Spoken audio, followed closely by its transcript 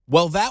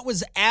Well, that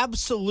was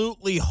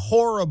absolutely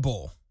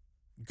horrible.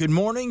 Good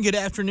morning, good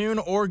afternoon,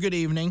 or good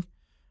evening,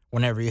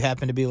 whenever you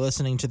happen to be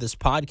listening to this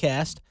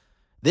podcast.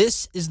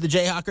 This is the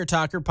Jayhawker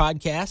Talker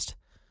podcast,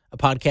 a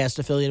podcast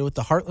affiliated with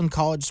the Heartland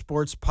College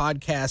Sports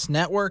Podcast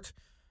Network.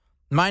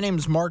 My name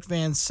is Mark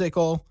Van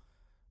Sickle.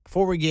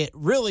 Before we get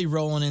really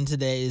rolling in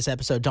today's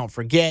episode, don't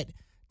forget,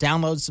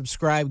 download,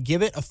 subscribe,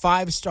 give it a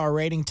 5-star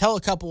rating, tell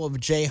a couple of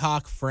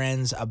Jayhawk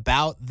friends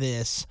about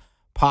this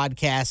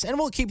podcast, and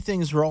we'll keep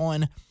things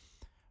rolling.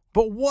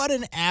 But what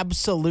an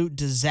absolute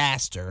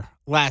disaster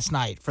last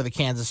night for the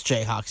Kansas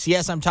Jayhawks.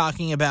 Yes, I'm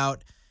talking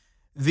about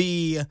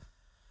the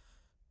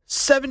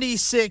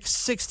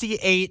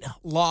 76-68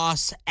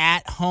 loss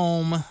at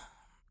home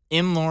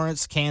in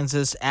Lawrence,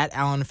 Kansas, at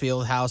Allen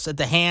Fieldhouse at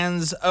the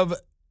hands of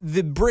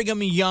the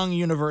Brigham Young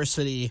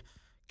University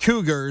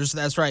Cougars.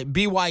 That's right,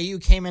 BYU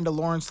came into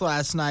Lawrence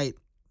last night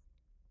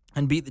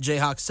and beat the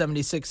Jayhawks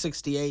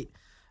 76-68.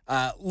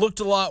 Looked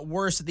a lot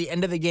worse at the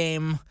end of the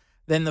game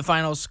than the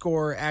final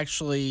score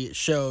actually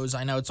shows.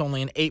 I know it's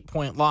only an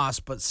 8-point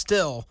loss, but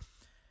still,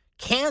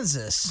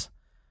 Kansas,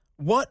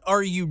 what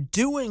are you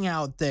doing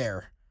out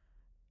there?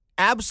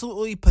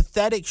 Absolutely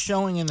pathetic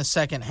showing in the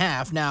second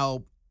half.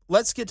 Now,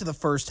 let's get to the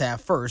first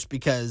half first,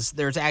 because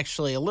there's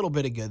actually a little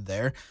bit of good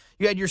there.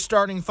 You had your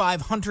starting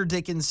five: Hunter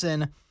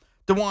Dickinson,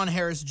 DeJuan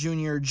Harris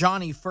Jr.,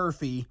 Johnny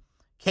Furphy,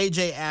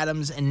 KJ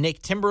Adams, and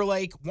Nick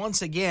Timberlake.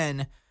 Once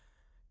again,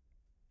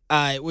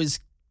 it was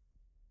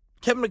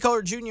Kevin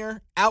McCullough Jr.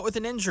 out with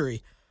an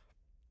injury.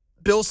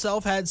 Bill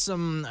Self had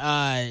some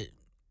kind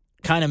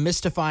of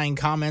mystifying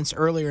comments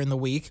earlier in the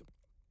week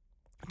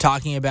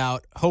talking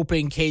about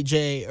hoping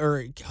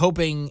Kevin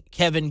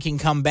can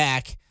come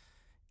back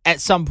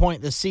at some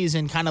point this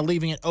season, kind of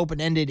leaving it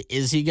open-ended.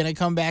 Is he going to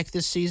come back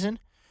this season?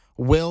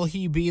 Will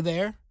he be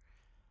there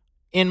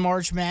in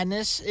March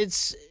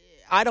Madness?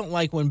 I don't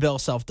like when Bill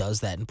Self does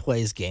that and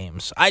plays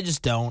games. I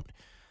just don't.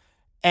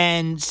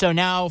 And so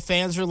now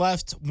fans are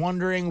left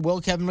wondering,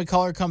 will Kevin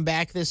McCullough come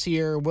back this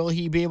year? Will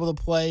he be able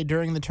to play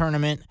during the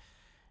tournament?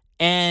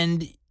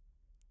 And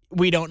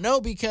we don't know,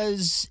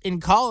 because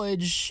in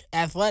college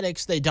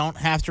athletics, they don't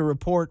have to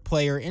report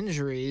player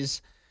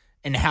injuries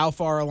and how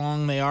far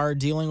along they are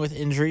dealing with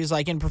injuries.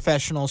 Like in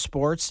professional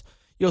sports,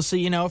 you'll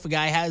see, if a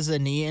guy has a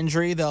knee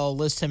injury, they'll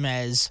list him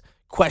as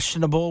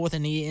questionable with a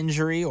knee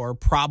injury or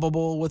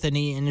probable with a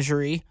knee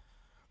injury.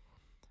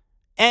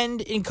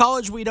 And in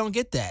college, we don't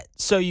get that.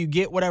 So you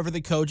get whatever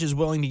the coach is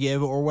willing to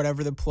give or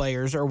whatever the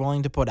players are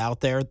willing to put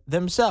out there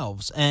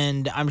themselves.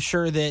 And I'm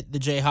sure that the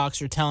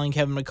Jayhawks are telling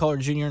Kevin McCullough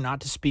Jr.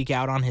 not to speak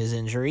out on his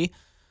injury.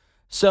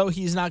 So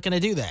he's not going to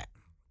do that.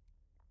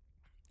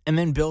 And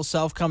then Bill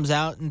Self comes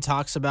out and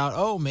talks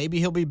about, maybe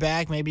he'll be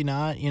back, maybe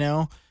not,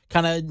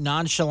 kind of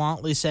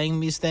nonchalantly saying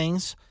these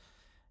things.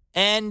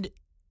 And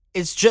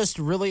it's just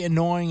really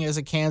annoying as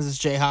a Kansas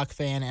Jayhawk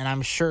fan, and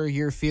I'm sure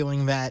you're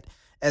feeling that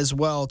as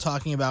well,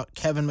 talking about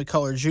Kevin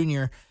McCullough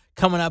Jr.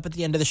 Coming up at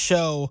the end of the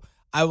show,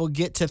 I will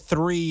get to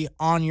 3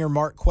 On Your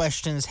Mark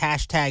questions,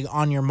 hashtag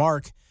On Your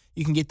Mark.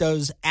 You can get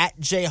those at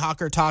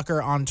Jayhawker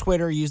Talker on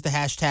Twitter. Use the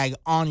hashtag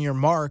On Your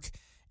Mark,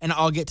 and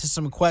I'll get to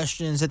some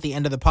questions at the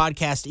end of the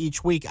podcast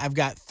each week. I've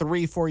got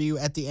 3 for you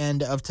at the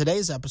end of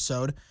today's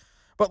episode.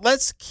 But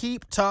let's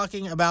keep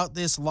talking about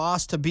this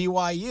loss to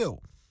BYU.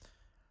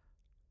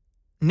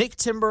 Nick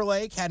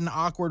Timberlake had an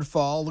awkward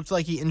fall. Looked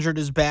like he injured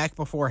his back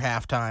before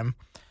halftime.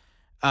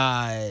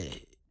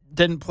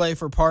 Didn't play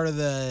for part of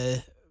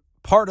the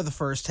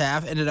first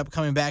half. Ended up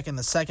coming back in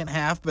the second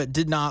half, but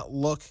did not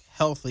look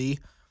healthy.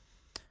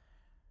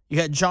 You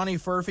had Johnny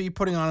Furphy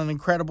putting on an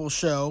incredible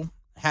show.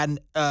 Had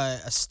a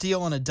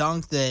steal and a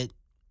dunk that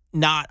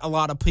not a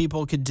lot of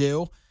people could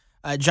do.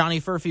 Johnny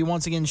Furphy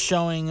once again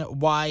showing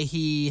why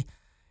he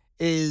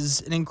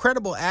is an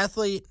incredible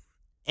athlete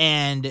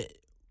and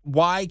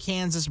why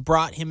Kansas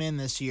brought him in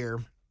this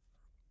year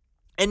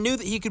and knew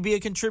that he could be a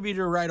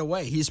contributor right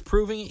away. He's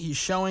proving it. He's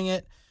showing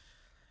it.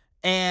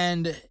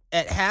 And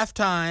at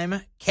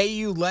halftime,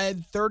 KU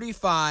led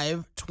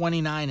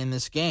 35-29 in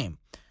this game.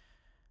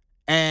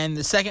 And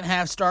the second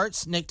half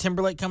starts. Nick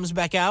Timberlake comes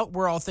back out.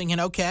 We're all thinking,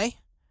 okay,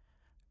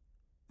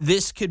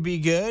 this could be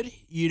good.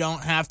 You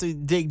don't have to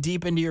dig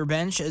deep into your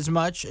bench as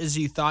much as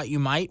you thought you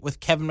might, with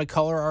Kevin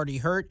McCullough already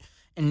hurt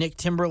and Nick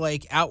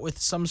Timberlake out with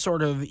some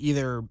sort of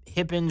either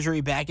hip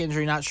injury, back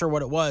injury, not sure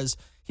what it was.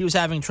 He was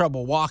having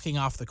trouble walking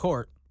off the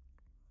court.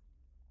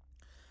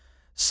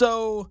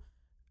 So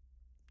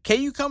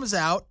KU comes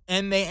out,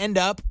 and they end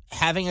up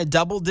having a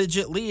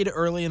double-digit lead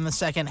early in the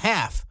second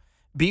half.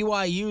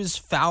 BYU's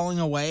fouling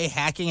away,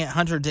 hacking at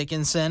Hunter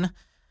Dickinson,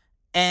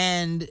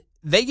 and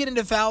they get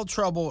into foul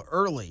trouble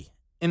early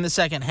in the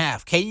second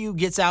half. KU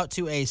gets out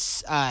to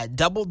a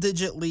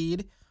double-digit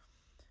lead,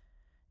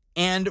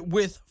 and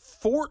with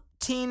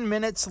 14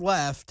 minutes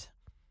left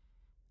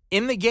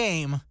in the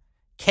game,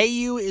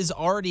 KU is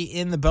already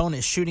in the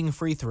bonus shooting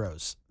free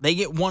throws. They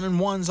get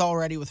 1-and-1s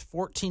already with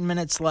 14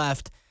 minutes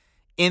left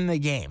in the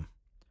game.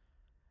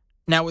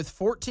 Now, with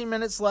 14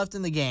 minutes left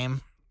in the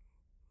game,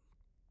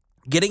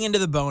 getting into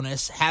the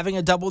bonus, having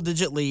a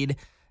double-digit lead,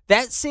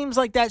 That seems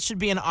like that should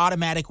be an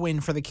automatic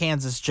win for the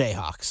Kansas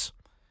Jayhawks.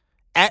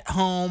 At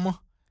home,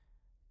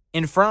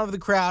 in front of the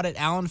crowd at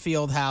Allen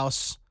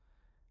Fieldhouse,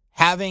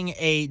 having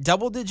a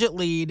double-digit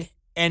lead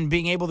and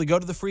being able to go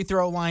to the free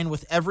throw line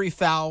with every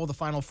foul the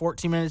final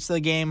 14 minutes of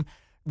the game,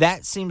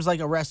 that seems like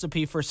a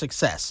recipe for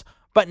success.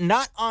 But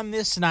not on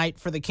this night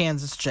for the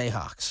Kansas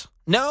Jayhawks.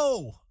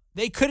 No,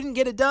 they couldn't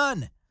get it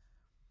done.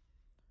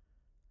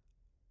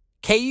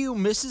 KU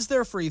misses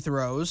their free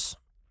throws.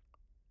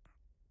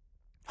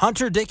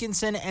 Hunter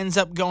Dickinson ends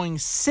up going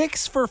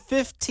 6 for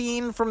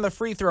 15 from the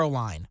free throw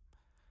line.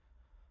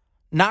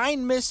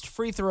 9 missed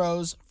free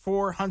throws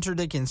for Hunter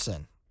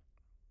Dickinson.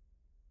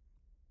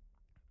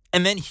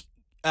 And then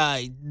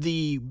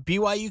the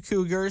BYU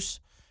Cougars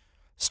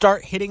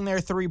start hitting their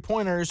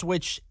three-pointers,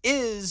 which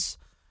is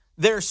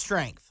their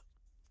strength.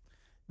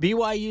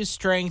 BYU's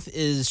strength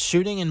is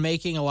shooting and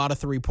making a lot of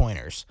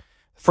three-pointers.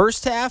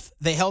 First half,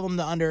 the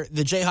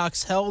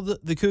Jayhawks held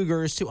the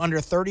Cougars to under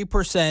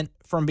 30%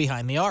 from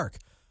behind the arc.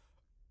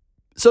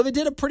 So they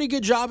did a pretty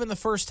good job in the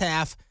first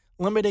half,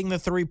 limiting the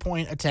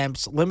three-point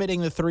attempts,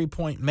 limiting the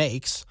three-point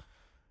makes.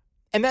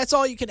 And that's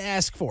all you can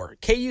ask for.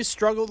 KU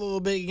struggled a little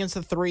bit against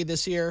the three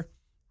this year.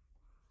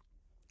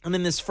 And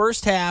in this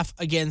first half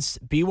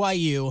against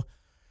BYU,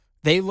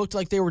 they looked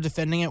like they were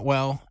defending it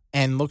well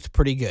and looked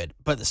pretty good.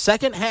 But the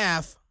second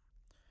half,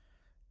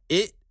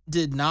 it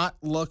did not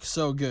look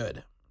so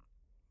good.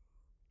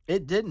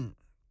 It didn't.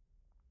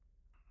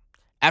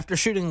 After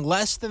shooting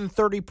less than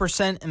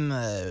 30% in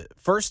the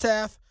first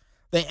half,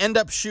 they end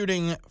up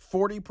shooting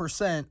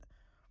 40%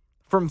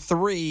 from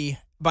three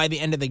by the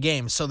end of the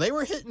game. So they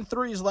were hitting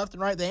threes left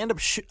and right. They end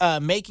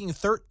up making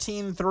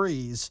 13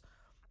 threes.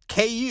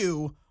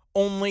 KU,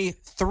 only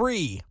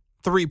 3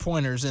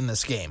 3-pointers in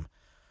this game.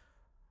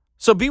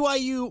 So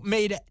BYU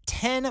made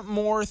 10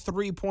 more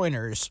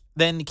 3-pointers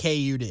than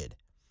KU did.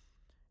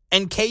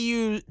 And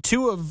KU,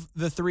 2 of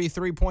the 3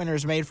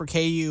 3-pointers made for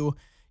KU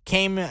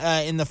came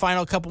in the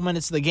final couple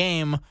minutes of the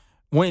game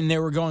when they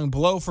were going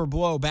blow for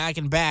blow, back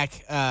and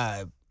back.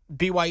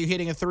 BYU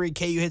hitting a 3,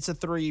 KU hits a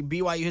 3,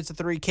 BYU hits a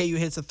 3, KU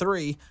hits a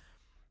 3.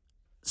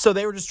 So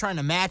they were just trying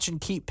to match and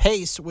keep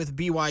pace with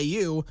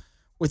BYU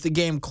with the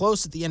game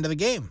close at the end of the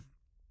game.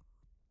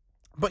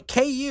 But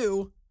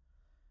KU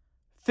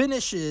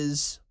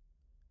finishes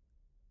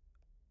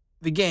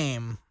the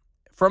game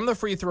from the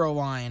free throw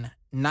line,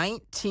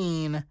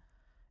 19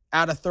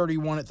 out of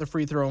 31 at the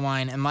free throw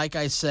line. And like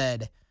I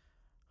said,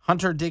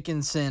 Hunter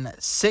Dickinson,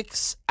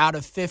 6 out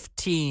of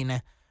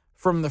 15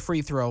 from the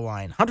free throw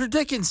line. Hunter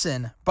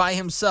Dickinson, by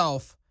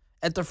himself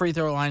at the free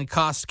throw line,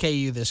 cost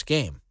KU this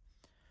game.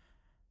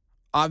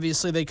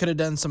 Obviously, they could have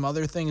done some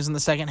other things in the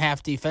second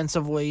half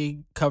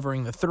defensively,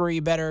 covering the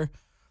 3 better.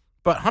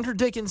 But Hunter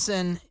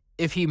Dickinson,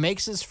 if he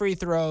makes his free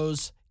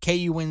throws,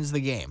 KU wins the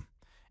game.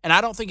 And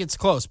I don't think it's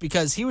close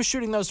because he was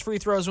shooting those free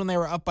throws when they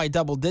were up by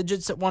double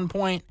digits at one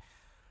point.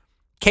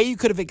 KU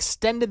could have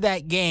extended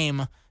that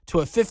game to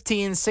a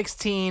 15,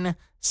 16,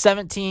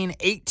 17,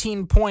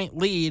 18-point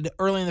lead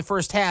early in the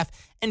first half.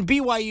 And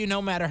BYU,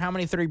 no matter how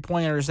many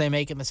three-pointers they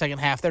make in the second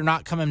half, they're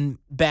not coming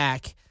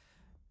back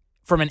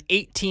from an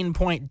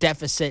 18-point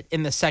deficit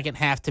in the second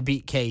half to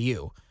beat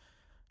KU.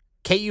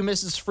 KU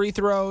misses free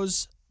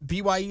throws.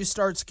 BYU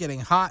starts getting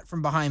hot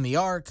from behind the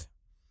arc.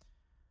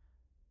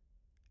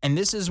 And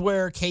this is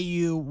where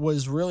KU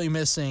was really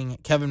missing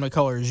Kevin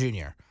McCullough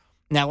Jr.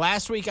 Now,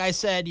 last week I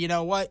said, you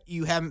know what?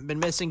 You haven't been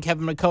missing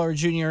Kevin McCullough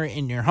Jr.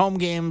 in your home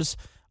games.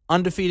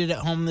 Undefeated at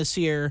home this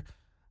year.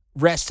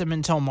 Rest him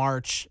until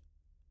March.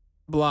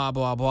 Blah,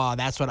 blah, blah.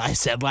 That's what I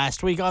said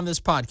last week on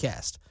this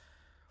podcast.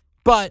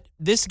 But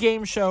this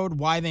game showed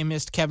why they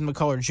missed Kevin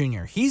McCullough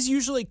Jr. He's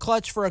usually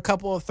clutch for a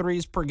couple of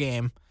threes per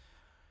game.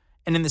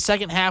 And in the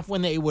second half,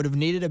 when they would have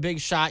needed a big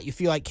shot, you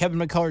feel like Kevin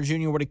McCullough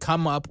Jr. would have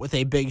come up with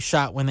a big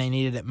shot when they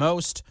needed it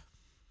most.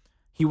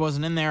 He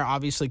wasn't in there,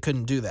 obviously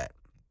couldn't do that.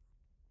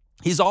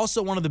 He's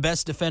also one of the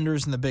best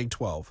defenders in the Big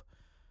 12.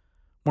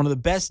 One of the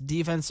best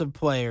defensive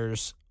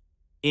players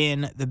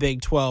in the Big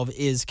 12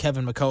 is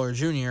Kevin McCullough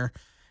Jr.,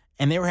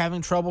 and they were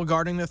having trouble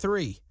guarding the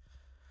 3.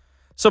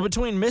 So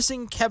between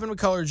missing Kevin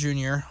McCullough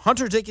Jr.,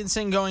 Hunter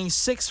Dickinson going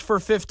 6 for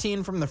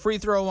 15 from the free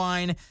throw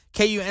line,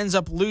 KU ends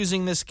up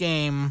losing this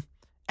game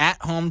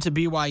at home to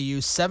BYU,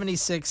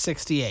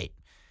 76-68.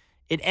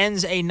 It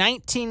ends a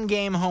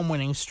 19-game home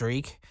winning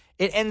streak.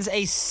 It ends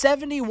a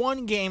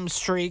 71-game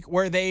streak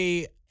where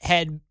they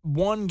had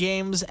won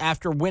games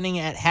after winning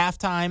at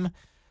halftime.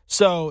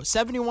 So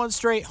 71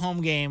 straight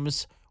home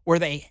games where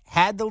they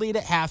had the lead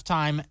at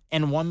halftime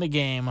and won the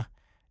game.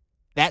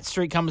 That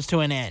streak comes to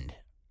an end.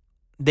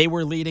 They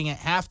were leading at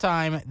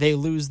halftime. They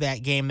lose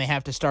that game. They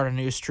have to start a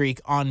new streak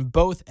on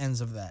both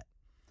ends of that.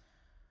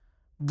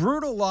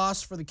 Brutal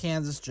loss for the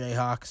Kansas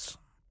Jayhawks.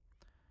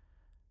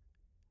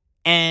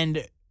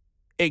 And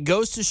it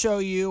goes to show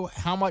you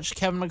how much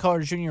Kevin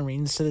McCullough Jr.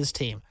 means to this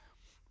team.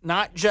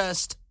 Not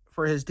just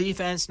for his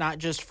defense, not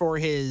just for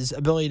his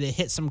ability to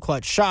hit some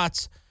clutch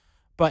shots,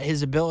 but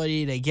his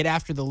ability to get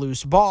after the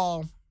loose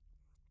ball,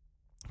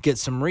 get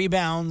some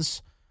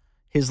rebounds,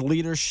 his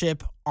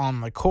leadership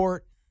on the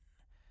court.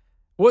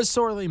 was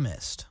sorely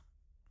missed.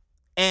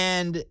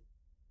 And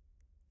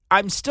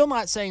I'm still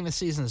not saying the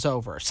season's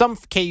over. Some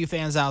KU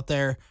fans out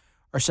there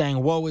are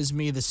saying, woe is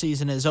me, the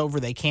season is over,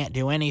 they can't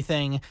do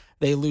anything.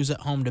 They lose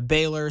at home to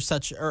Baylor,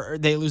 or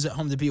they lose at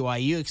home to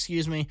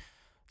BYU,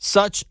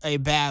 Such a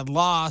bad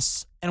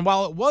loss. And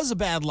while it was a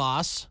bad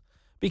loss,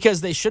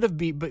 because they should have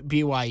beat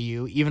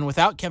BYU, even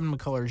without Kevin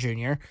McCullough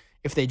Jr.,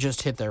 if they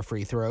just hit their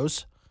free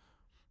throws.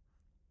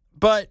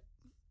 But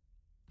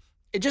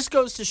it just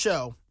goes to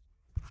show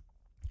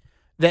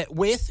that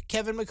with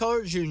Kevin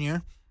McCullough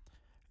Jr.,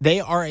 they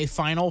are a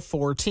Final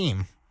Four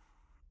team.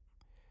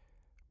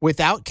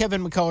 Without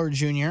Kevin McCullough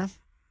Jr.,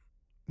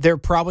 they're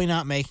probably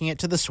not making it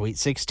to the Sweet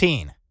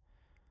 16.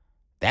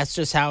 That's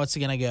just how it's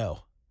going to go.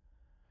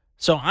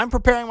 So I'm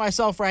preparing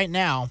myself right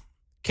now.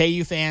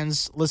 KU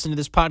fans, listen to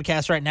this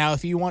podcast right now.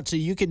 If you want to,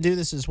 you can do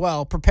this as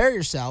well. Prepare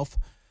yourself.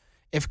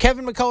 If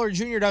Kevin McCullough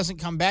Jr. doesn't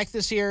come back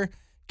this year,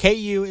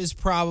 KU is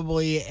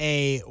probably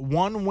a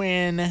 1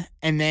 win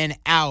and then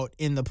out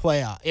in the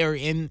playoff or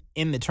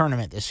in the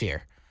tournament this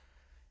year.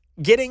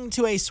 Getting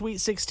to a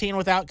Sweet 16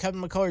 without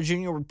Kevin McCullough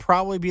Jr. would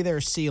probably be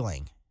their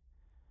ceiling.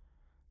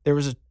 There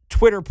was a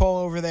Twitter poll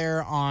over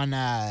there on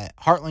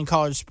Heartland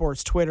College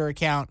Sports Twitter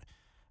account.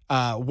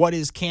 What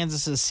is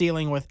Kansas's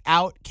ceiling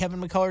without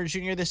Kevin McCullough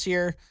Jr. this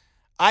year?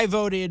 I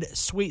voted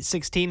Sweet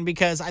 16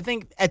 because I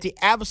think at the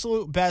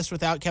absolute best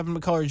without Kevin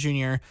McCullough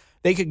Jr.,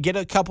 they could get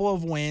a couple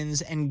of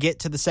wins and get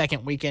to the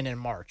second weekend in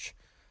March.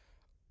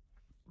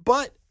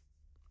 But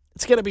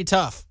it's going to be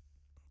tough.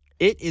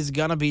 It is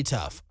going to be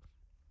tough.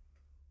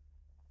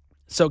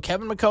 So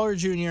Kevin McCullough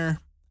Jr.,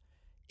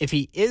 if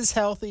he is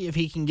healthy, if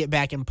he can get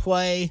back and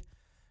play,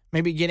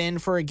 maybe get in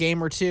for a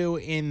game or two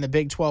in the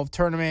Big 12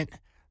 tournament,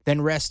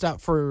 then rest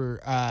up for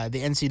the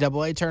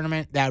NCAA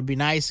tournament, that would be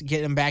nice.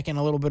 Get him back in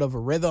a little bit of a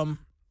rhythm.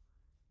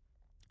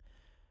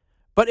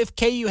 But if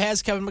KU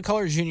has Kevin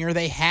McCullough Jr.,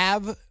 they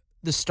have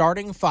the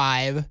starting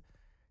 5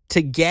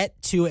 to get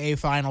to a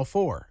Final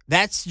Four.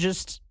 That's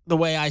just the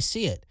way I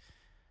see it.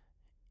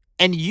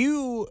 And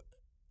you,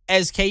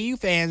 as KU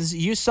fans,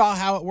 you saw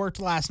how it worked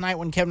last night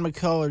when Kevin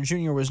McCullough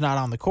Jr. was not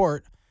on the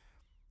court.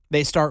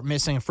 They start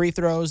missing free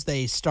throws.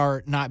 They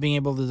start not being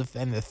able to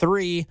defend the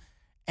 3.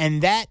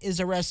 And that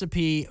is a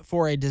recipe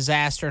for a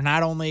disaster,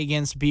 not only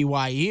against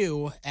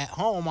BYU at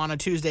home on a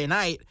Tuesday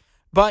night,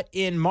 but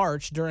in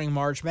March during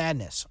March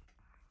Madness.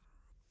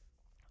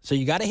 So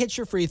you got to hit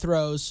your free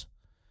throws.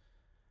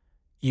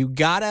 You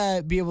got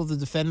to be able to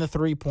defend the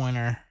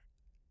three-pointer.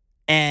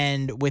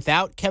 And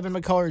without Kevin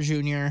McCullough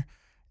Jr.,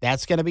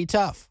 that's going to be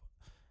tough.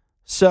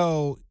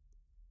 So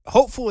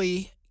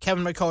hopefully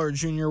Kevin McCullough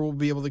Jr. will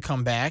be able to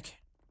come back.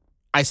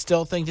 I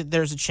still think that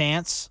there's a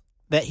chance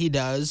that he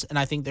does, and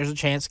I think there's a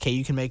chance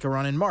KU can make a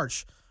run in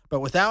March. But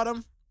without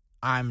him,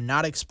 I'm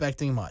not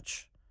expecting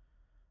much.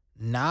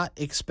 Not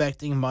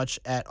expecting much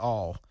at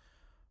all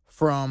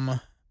from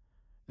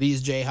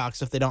these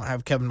Jayhawks if they don't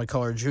have Kevin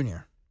McCullough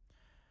Jr.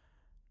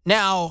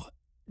 Now,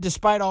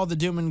 despite all the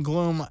doom and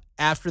gloom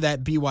after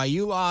that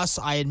BYU loss,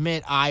 I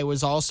admit I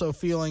was also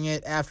feeling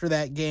it after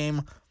that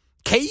game.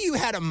 KU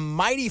had a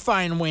mighty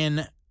fine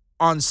win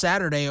on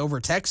Saturday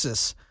over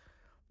Texas.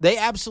 They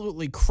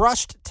absolutely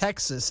crushed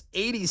Texas,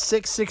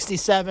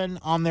 86-67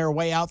 on their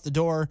way out the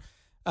door.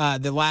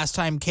 The last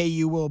time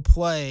KU will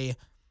play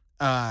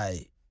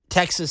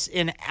Texas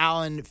in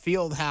Allen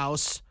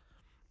Fieldhouse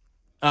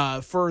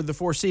for the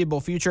foreseeable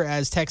future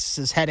as Texas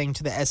is heading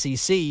to the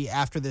SEC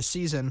after this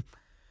season.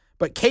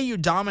 But KU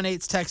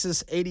dominates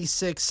Texas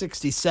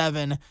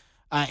 86-67,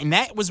 and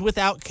that was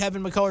without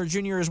Kevin McCullough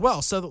Jr. as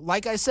well. So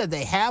like I said,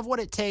 they have what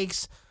it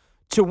takes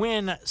to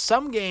win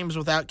some games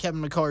without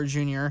Kevin McCullough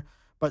Jr.,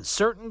 but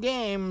certain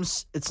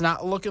games, it's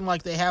not looking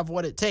like they have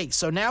what it takes.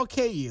 So now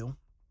KU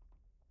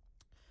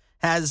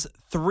has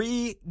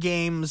 3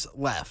 games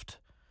left.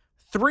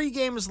 3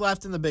 games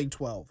left in the Big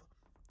 12.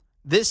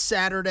 This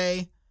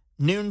Saturday,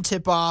 noon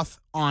tip-off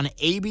on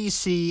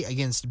ABC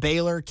against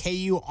Baylor.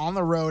 KU on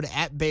the road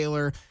at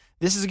Baylor.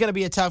 This is going to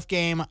be a tough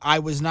game. I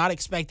was not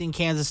expecting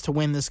Kansas to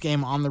win this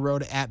game on the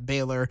road at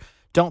Baylor.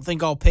 Don't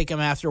think I'll pick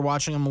them after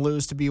watching them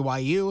lose to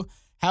BYU.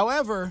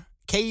 However,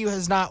 KU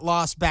has not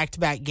lost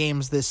back-to-back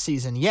games this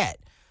season yet.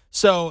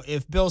 So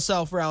if Bill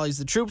Self rallies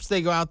the troops,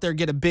 they go out there,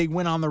 get a big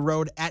win on the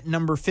road at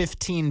number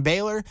 15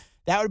 Baylor.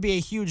 That would be a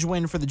huge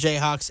win for the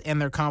Jayhawks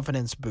and their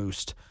confidence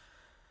boost.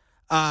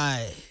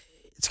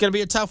 It's going to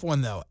be a tough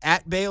one, though.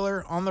 At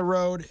Baylor, on the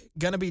road,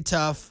 going to be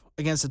tough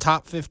against a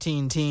top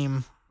 15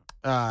 team.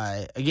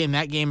 Again,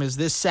 that game is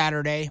this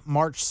Saturday,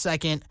 March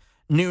 2nd,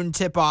 noon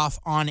tip-off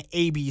on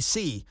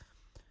ABC.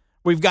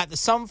 We've got the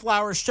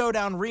Sunflower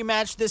Showdown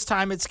rematch. This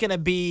time it's going to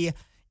be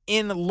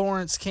in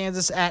Lawrence,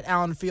 Kansas at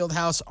Allen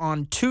Fieldhouse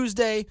on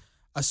Tuesday.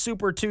 A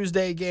Super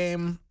Tuesday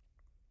game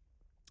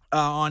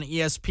on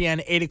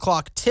ESPN. 8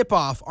 o'clock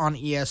tip-off on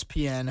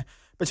ESPN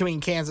between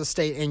Kansas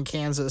State and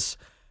Kansas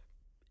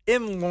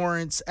in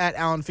Lawrence at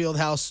Allen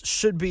Fieldhouse.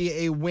 Should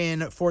be a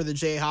win for the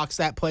Jayhawks.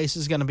 That place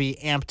is going to be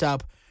amped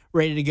up,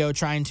 ready to go,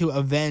 trying to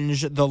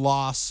avenge the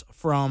loss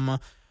from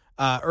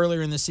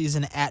earlier in the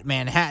season at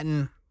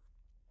Manhattan.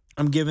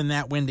 I'm giving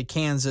that win to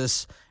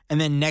Kansas,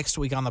 And then next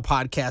week on the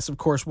podcast, of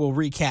course, we'll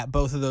recap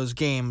both of those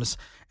games.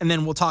 And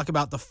then we'll talk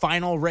about the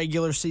final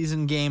regular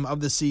season game of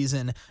the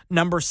season,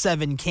 number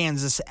 7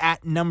 Kansas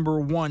at number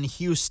 1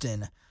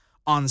 Houston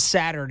on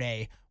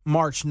Saturday,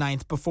 March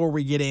 9th, before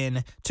we get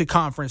in to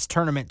conference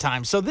tournament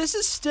time. So this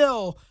is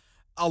still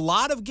a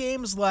lot of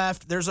games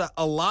left. There's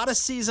a lot of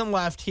season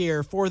left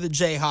here for the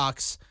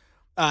Jayhawks.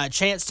 A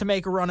chance to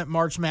make a run at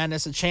March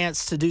Madness, a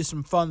chance to do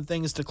some fun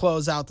things to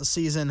close out the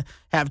season.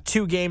 Have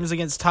 2 games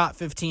against top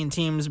 15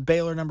 teams.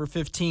 Baylor number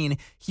 15,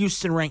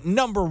 Houston ranked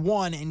number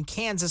 1, and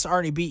Kansas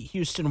already beat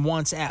Houston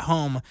once at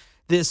home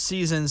this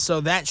season.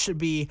 So that should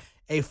be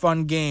a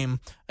fun game.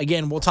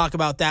 Again, we'll talk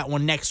about that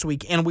one next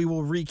week, and we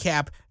will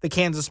recap the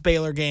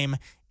Kansas-Baylor game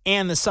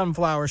and the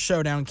Sunflower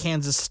Showdown,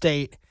 Kansas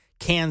State,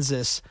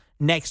 Kansas,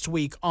 next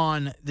week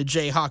on the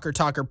Jayhawker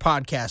Talker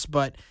podcast.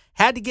 But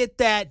had to get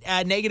that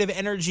negative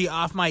energy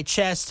off my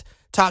chest,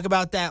 talk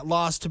about that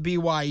loss to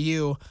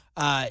BYU.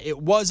 It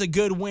was a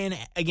good win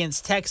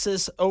against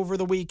Texas over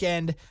the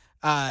weekend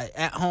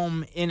at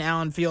home in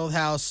Allen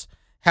Fieldhouse.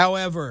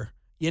 However,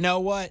 you know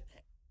what?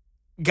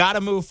 Got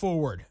to move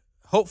forward.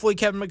 Hopefully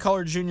Kevin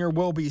McCullough Jr.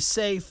 will be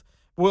safe,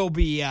 will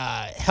be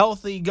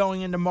healthy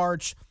going into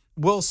March.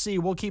 We'll see.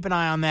 We'll keep an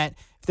eye on that.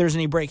 If there's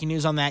any breaking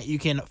news on that, you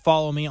can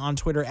follow me on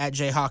Twitter at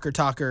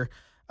JayhawkerTalker.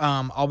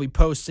 I'll be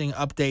posting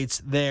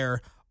updates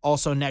there.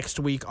 Also next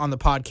week on the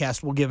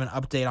podcast, we'll give an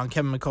update on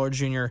Kevin McCullough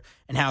Jr.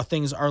 and how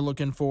things are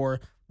looking for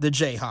the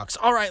Jayhawks.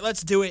 All right,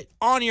 let's do it.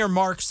 On Your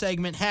Mark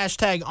segment,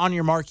 hashtag On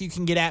Your Mark. You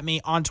can get at me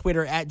on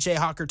Twitter at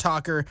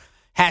JayhawkerTalker.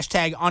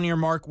 Hashtag On Your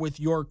Mark with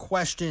your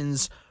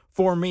questions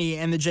for me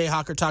and the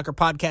Jayhawker Talker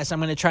podcast. I'm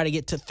going to try to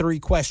get to 3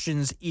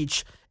 questions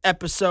each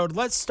episode.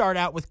 Let's start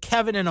out with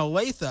Kevin in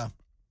Olathe.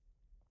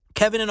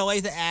 Kevin in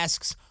Olathe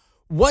asks,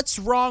 what's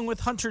wrong with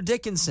Hunter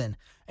Dickinson?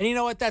 And you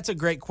know what? That's a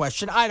great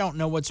question. I don't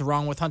know what's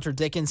wrong with Hunter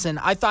Dickinson.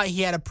 I thought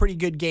he had a pretty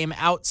good game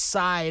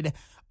outside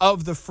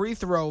of the free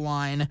throw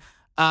line.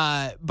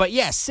 But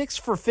yeah, 6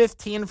 for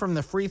 15 from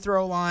the free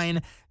throw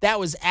line. That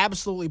was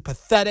absolutely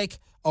pathetic.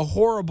 A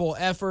horrible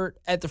effort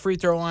at the free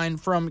throw line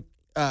from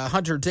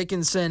Hunter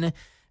Dickinson.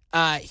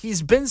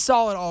 He's been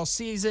solid all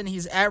season.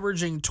 He's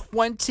averaging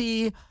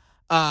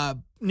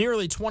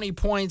nearly 20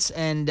 points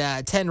and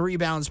 10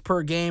 rebounds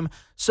per game.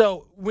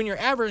 So when you're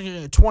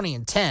averaging 20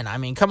 and 10, I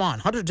mean, come on.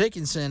 Hunter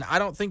Dickinson, I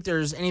don't think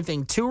there's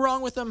anything too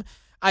wrong with him.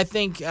 I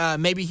think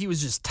maybe he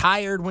was just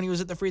tired when he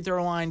was at the free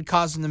throw line,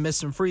 causing him to miss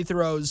some free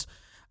throws.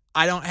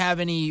 I don't have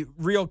any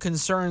real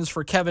concerns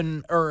for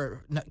Kevin,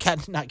 or not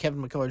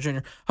Kevin McCullough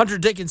Jr., Hunter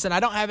Dickinson. I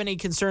don't have any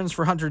concerns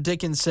for Hunter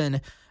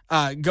Dickinson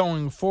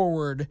going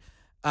forward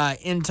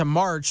into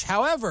March.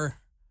 However,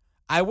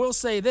 I will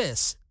say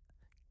this.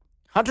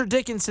 Hunter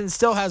Dickinson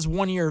still has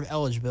 1 year of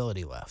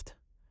eligibility left.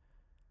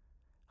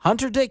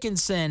 Hunter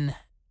Dickinson,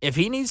 if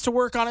he needs to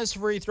work on his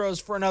free throws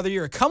for another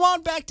year, come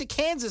on back to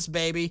Kansas,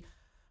 baby.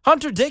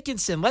 Hunter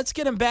Dickinson, let's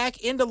get him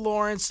back into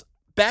Lawrence,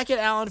 back at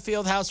Allen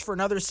Fieldhouse for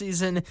another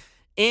season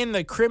in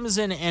the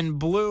crimson and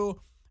blue.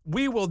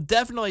 We will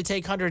definitely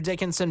take Hunter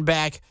Dickinson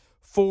back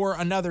for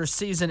another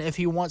season if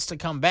he wants to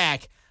come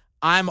back.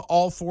 I'm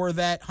all for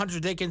that.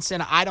 Hunter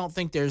Dickinson, I don't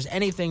think there's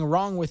anything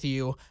wrong with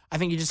you. I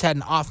think you just had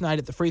an off night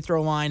at the free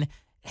throw line. It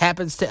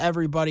happens to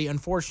everybody.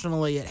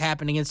 Unfortunately, it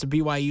happened against a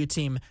BYU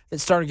team that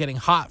started getting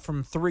hot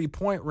from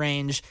 3-point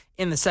range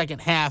in the second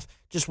half.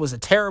 Just was a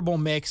terrible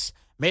mix.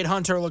 Made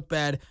Hunter look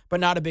bad, but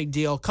not a big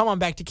deal. Come on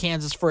back to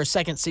Kansas for a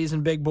second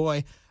season, big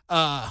boy.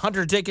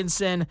 Hunter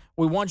Dickinson,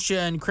 we want you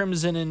in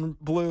crimson and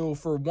blue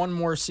for one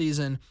more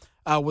season.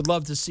 Would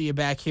love to see you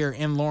back here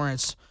in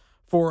Lawrence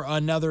for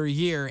another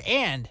year.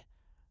 And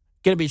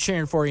going to be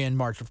cheering for you in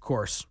March, of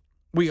course.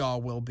 We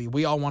all will be.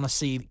 We all want to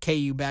see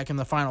KU back in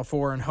the Final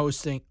Four and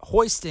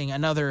hoisting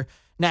another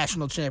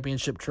national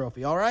championship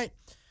trophy. All right?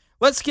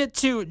 Let's get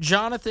to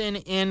Jonathan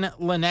in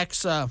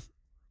Lenexa.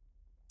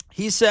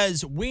 He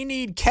says, we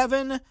need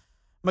Kevin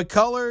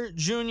McCullough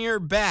Jr.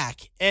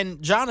 back.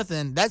 And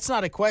Jonathan, that's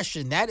not a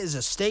question. That is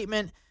a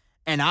statement,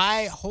 and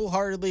I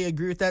wholeheartedly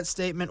agree with that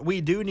statement.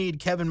 We do need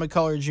Kevin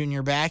McCullough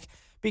Jr. back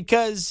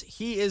because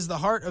he is the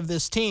heart of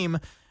this team.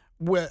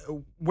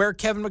 Where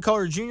Kevin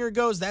McCullough Jr.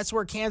 goes, that's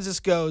where Kansas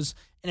goes.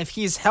 And if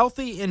he's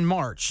healthy in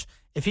March,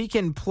 if he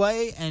can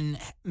play and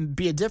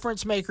be a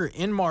difference maker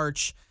in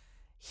March,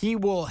 he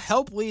will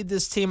help lead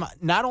this team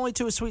not only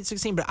to a Sweet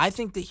 16, but I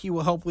think that he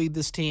will help lead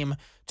this team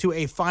to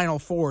a Final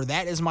Four.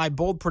 That is my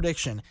bold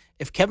prediction.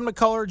 If Kevin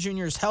McCullough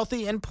Jr. is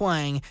healthy and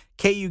playing,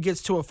 KU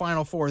gets to a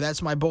Final Four.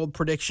 That's my bold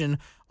prediction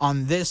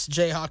on this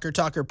Jayhawker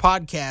Talker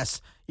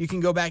podcast. You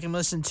can go back and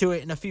listen to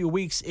it in a few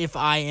weeks if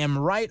I am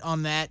right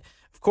on that.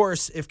 Of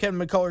course, if Kevin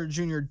McCullough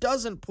Jr.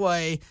 doesn't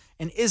play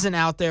and isn't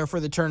out there for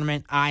the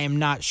tournament, I am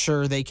not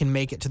sure they can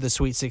make it to the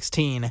Sweet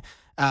 16.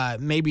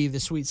 Maybe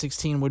the Sweet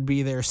 16 would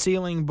be their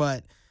ceiling,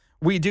 but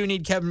we do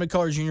need Kevin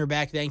McCullough Jr.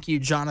 back. Thank you,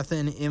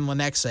 Jonathan in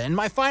Lenexa. And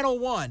my final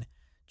one,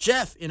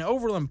 Jeff in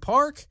Overland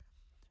Park.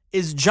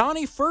 Is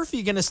Johnny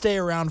Furphy going to stay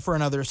around for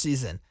another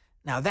season?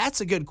 Now, that's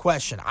a good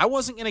question. I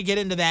wasn't going to get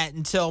into that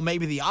until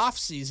maybe the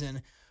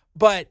offseason,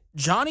 but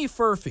Johnny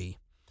Furphy,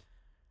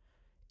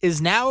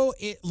 is now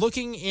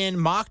looking in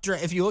mock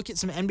draft. If you look at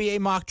some NBA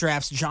mock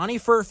drafts, Johnny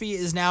Furphy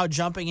is now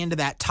jumping into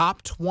that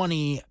top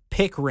 20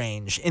 pick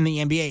range in the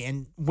NBA.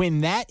 And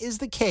when that is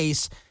the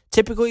case,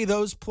 typically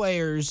those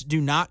players do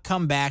not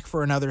come back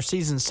for another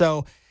season.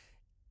 So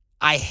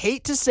I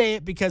hate to say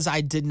it because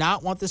I did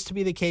not want this to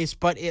be the case,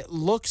 but it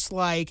looks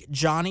like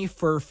Johnny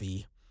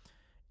Furphy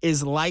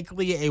is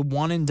likely a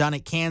one and done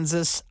at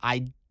Kansas.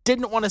 I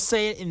didn't want to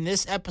say it in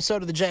this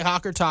episode of the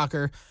Jayhawker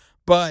Talker,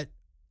 but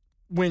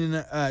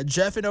when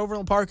Jeff in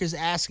Overland Park is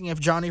asking if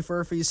Johnny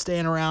Furphy is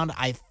staying around,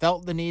 I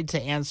felt the need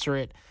to answer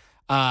it.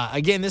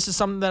 Again, this is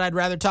something that I'd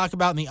rather talk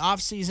about in the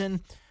offseason.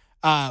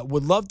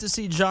 Would love to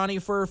see Johnny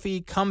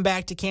Furphy come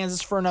back to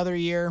Kansas for another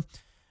year.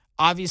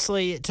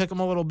 Obviously, it took him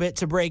a little bit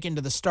to break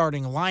into the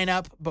starting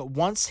lineup, but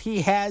once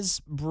he has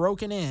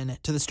broken in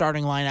to the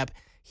starting lineup,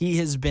 he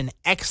has been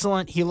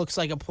excellent. He looks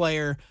like a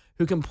player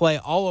who can play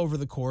all over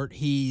the court.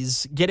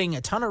 He's getting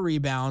a ton of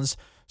rebounds,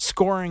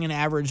 scoring an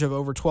average of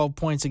over 12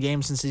 points a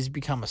game since he's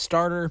become a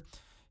starter.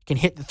 Can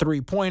hit the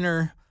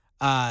three-pointer.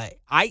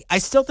 I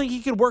still think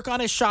he could work on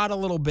his shot a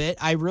little bit.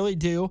 I really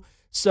do.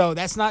 So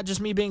that's not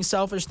just me being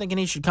selfish, thinking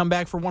he should come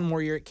back for one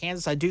more year at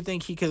Kansas. I do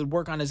think he could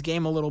work on his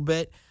game a little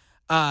bit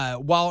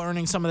while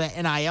earning some of that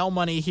NIL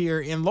money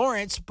here in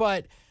Lawrence.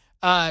 But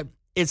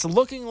it's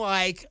looking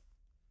like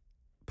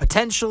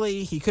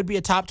potentially he could be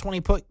a top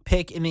 20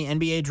 pick in the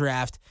NBA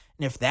draft.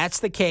 And if that's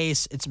the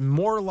case, it's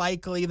more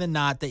likely than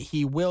not that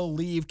he will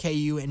leave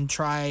KU and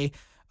try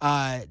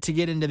to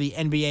get into the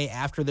NBA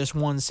after this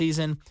one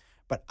season.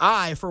 But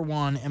I, for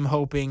one, am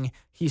hoping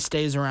he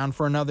stays around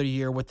for another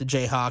year with the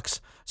Jayhawks,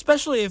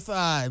 especially if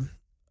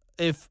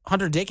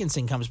Hunter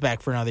Dickinson comes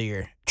back for another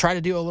year. Try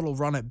to do a little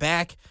run it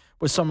back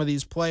with some of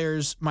these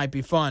players might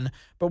be fun,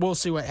 but we'll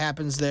see what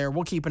happens there.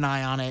 We'll keep an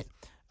eye on it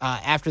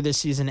after this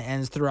season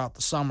ends throughout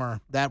the summer.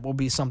 That will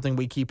be something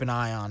we keep an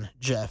eye on.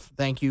 Jeff,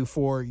 thank you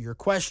for your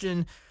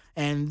question,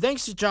 and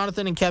thanks to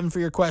Jonathan and Kevin for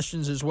your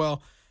questions as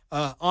well.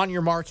 On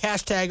your mark,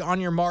 hashtag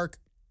on your mark.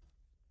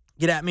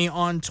 Get at me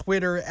on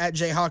Twitter at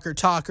Jayhawker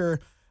Talker.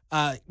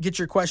 Get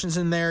your questions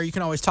in there. You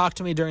can always talk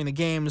to me during the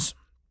games.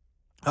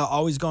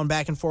 Always going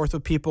back and forth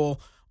with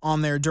people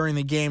on there during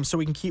the game, so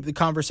we can keep the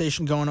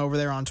conversation going over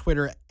there on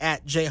Twitter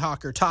at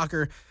Jayhawker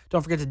Talker.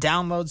 Don't forget to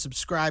download,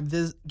 subscribe,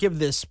 give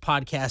this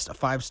podcast a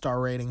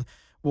 5-star rating.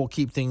 We'll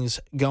keep things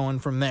going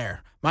from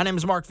there. My name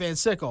is Mark Van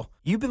Sickle.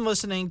 You've been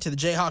listening to the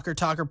Jayhawker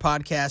Talker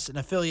podcast in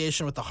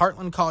affiliation with the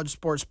Heartland College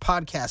Sports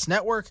Podcast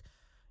Network.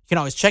 You can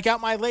always check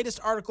out my latest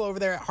article over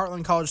there at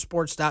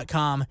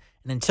heartlandcollegesports.com.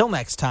 And until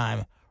next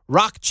time,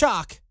 rock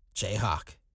chalk, Jayhawk.